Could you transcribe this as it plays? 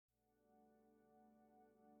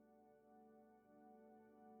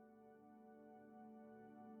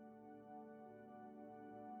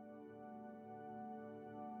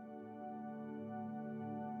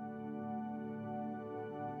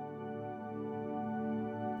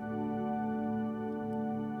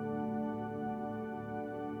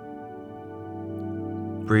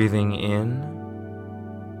Breathing in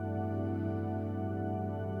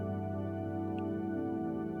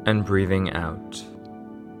and breathing out.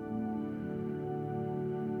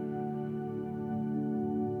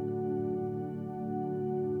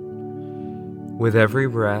 With every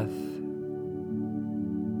breath,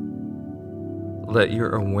 let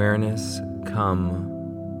your awareness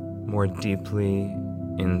come more deeply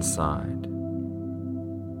inside.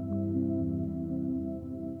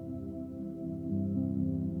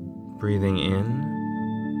 Breathing in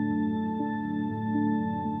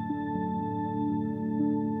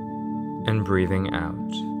and breathing out.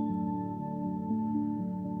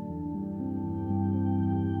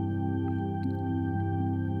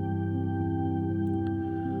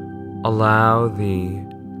 Allow the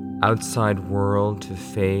outside world to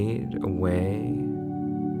fade away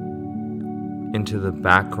into the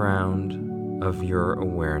background of your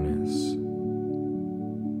awareness.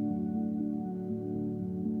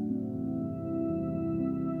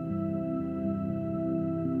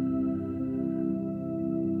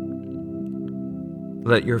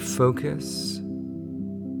 Let your focus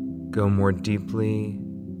go more deeply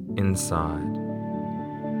inside.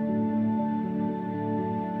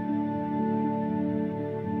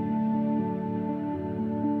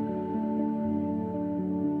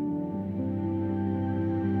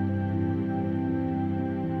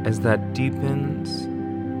 As that deepens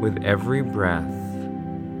with every breath,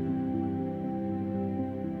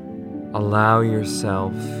 allow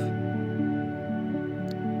yourself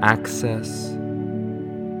access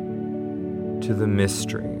to the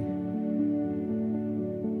mystery,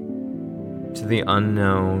 to the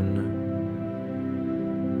unknown,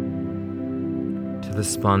 to the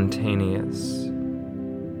spontaneous,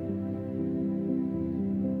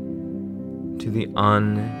 to the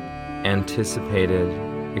unanticipated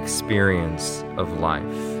experience of life.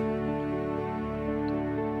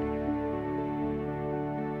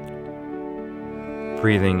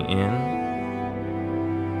 Breathing in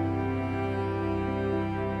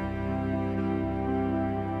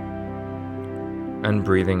and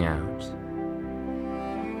breathing out.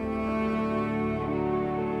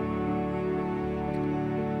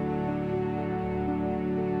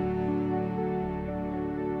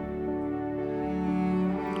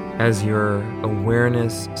 As your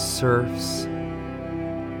awareness surfs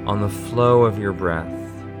on the flow of your breath,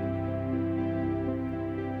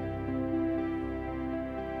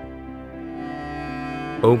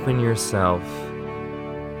 open yourself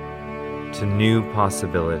to new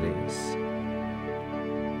possibilities,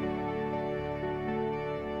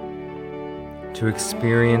 to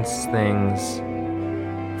experience things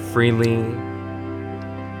freely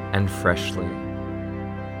and freshly.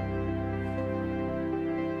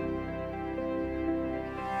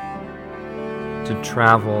 To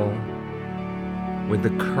travel with the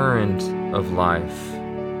current of life,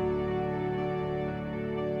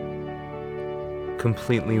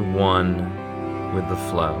 completely one with the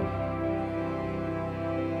flow.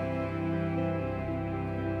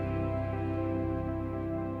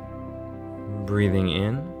 Breathing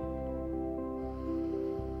in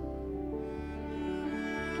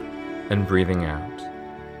and breathing out.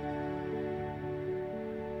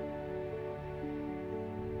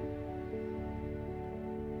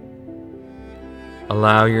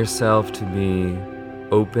 Allow yourself to be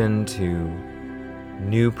open to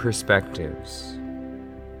new perspectives,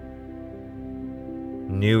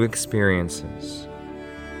 new experiences,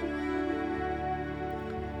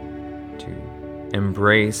 to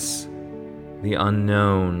embrace the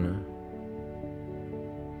unknown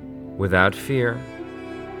without fear,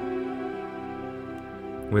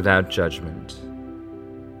 without judgment,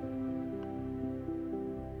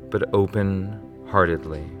 but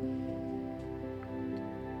open-heartedly.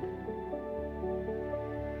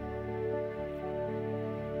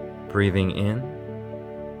 Breathing in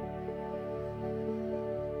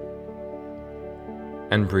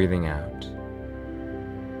and breathing out.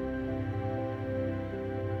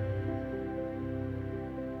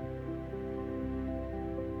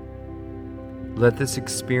 Let this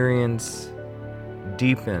experience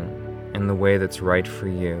deepen in the way that's right for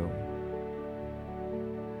you.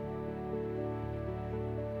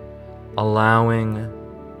 Allowing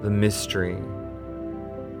the mystery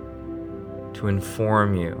to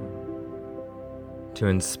inform you, to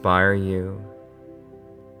inspire you,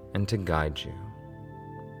 and to guide you.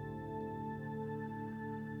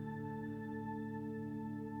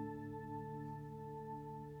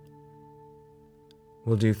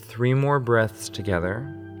 We'll do 3 more breaths together,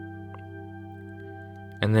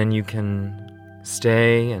 and then you can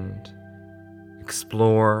stay and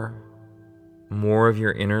explore more of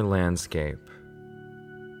your inner landscape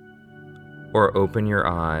or open your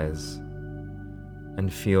eyes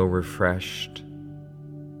and feel refreshed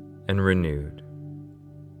and renewed.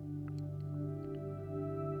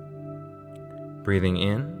 Breathing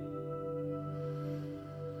in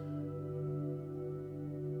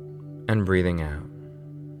and breathing out.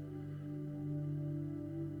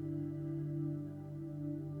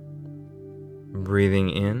 Breathing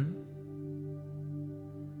in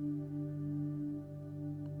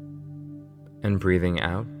and breathing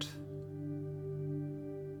out.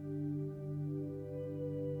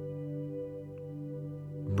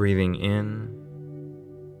 Breathing in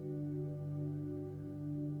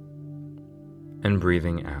and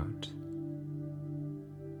breathing out.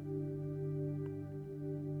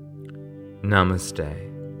 Namaste.